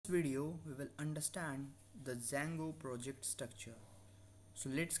video, we will understand the Django project structure. So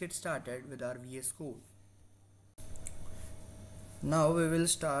let's get started with our VS Code. Now we will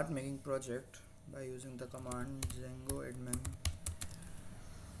start making project by using the command django-admin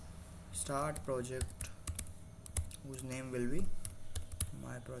start project, whose name will be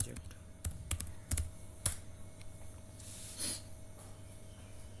my project.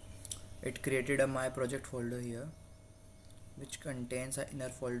 It created a my project folder here, which contains an inner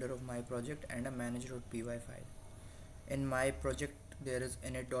folder of my project and a manage.py file. In my project there is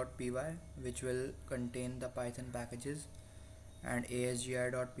init.py, which will contain the Python packages, and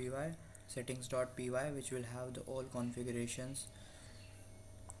wsgi.py, settings.py, which will have the all configurations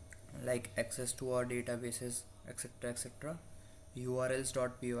like access to our databases, etc.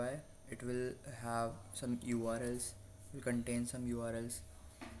 urls.py, it will have some URLs, will contain some URLs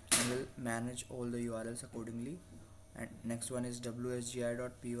and will manage all the URLs accordingly. And next one is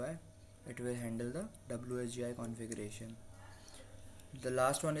wsgi.py, it will handle the wsgi configuration. The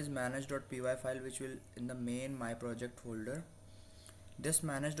last one is manage.py file, which will in the main my project folder. This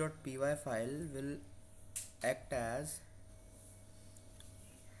manage.py file will act as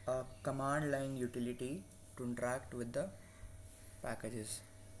a command line utility to interact with the packages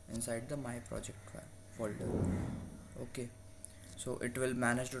inside the my project folder. Okay, so it will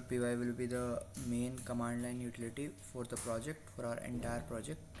manage.py will be the main command line utility for the project, for our entire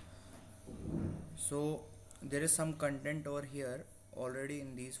project. So there is some content over here already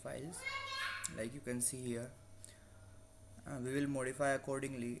in these files, like you can see here. We will modify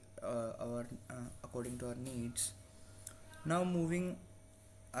accordingly according to our needs. Now moving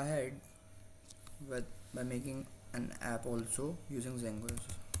ahead by making an app also using Django.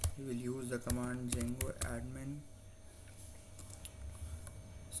 We will use the command django-admin,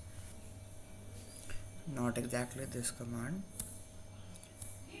 not exactly this command,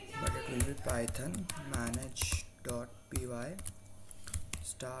 but it will be python manage.py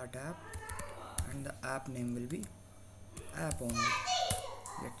start app, and the app name will be app only.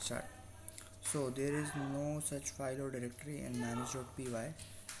 Let's start. So there is no such file or directory in manage.py.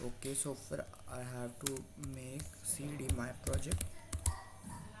 Okay, so for I have to make cd my project,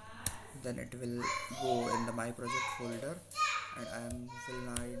 then it will go in the my project folder, and I will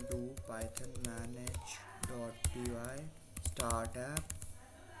now do python manage.py start app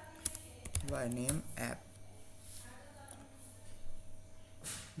by name app.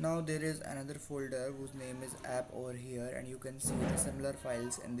 Now there is another folder whose name is app over here, and you can see the similar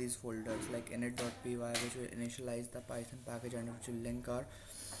files in these folders like init.py, which will initialize the Python package and which will link our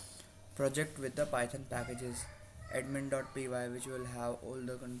project with the Python packages, admin.py, which will have all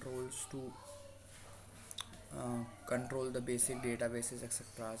the controls to control the basic databases,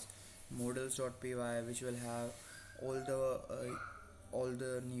 etc. models.py, which will have all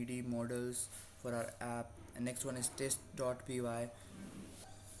the needy models for our app. And next one is test.py.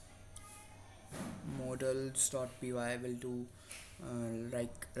 models.py will do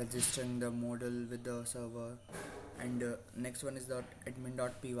like registering the model with the server. And next one is the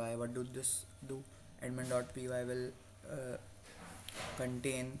admin.py. What do this do? Admin.py will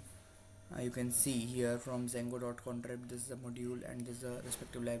contain you can see here from django.contrib, this is a module and this is a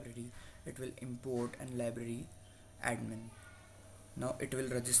respective library. It will import and library admin. Now it will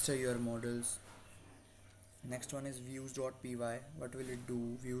register your models. Next one is views.py. What will it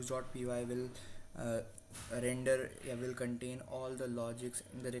do? Views.py will will contain all the logics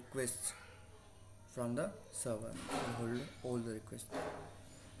in the requests from the server. It will hold all the requests,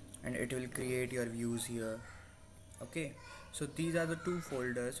 and it will create your views here. Okay, so these are the two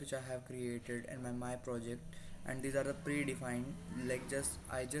folders which I have created in my project, and these are the predefined, like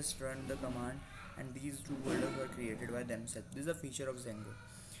I just run the command and these two folders were created by themselves. This is a feature of Django.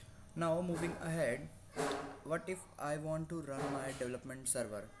 Now moving ahead, what if I want to run my development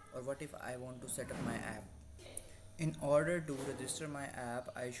server, or what if I want to set up my app? In order to register my app,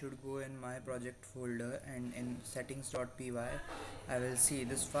 I should go in my project folder, and in settings.py I will see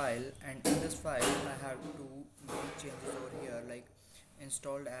this file, and in this file I have to make changes over here like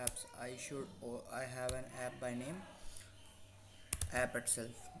installed apps. I have an app by name app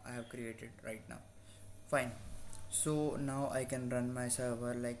itself I have created right now. Fine. So now I can run my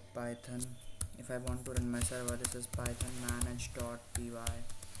server like python. If I want to run my server, this is python manage.py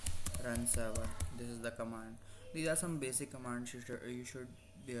run server. This is the command. These are some basic commands. You should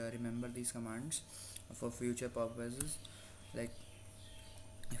remember these commands for future purposes. Like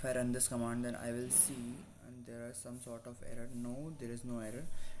if I run this command, then I will see and there is some sort of error. No, there is no error.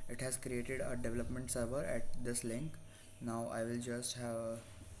 It has created a development server at this link. Now I will just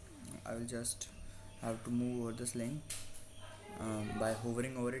have to move over this link By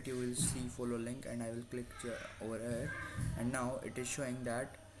hovering over it you will see follow link, and I will click over it, and now it is showing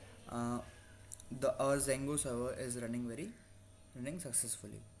that the our Django server is running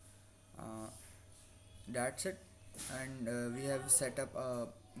successfully. uh, that's it. And we have set up a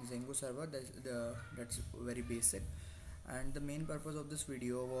Django server. That's very basic, and the main purpose of this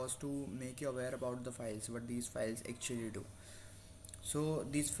video was to make you aware about the files, what these files actually do. So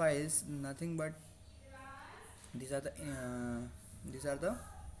these files nothing but these are the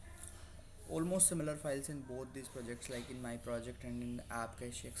almost similar files in both these projects, like in my project and in app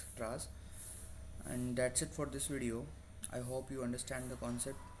cache etc. And that's it for this video. I hope you understand the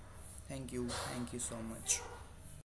concept. Thank you so much.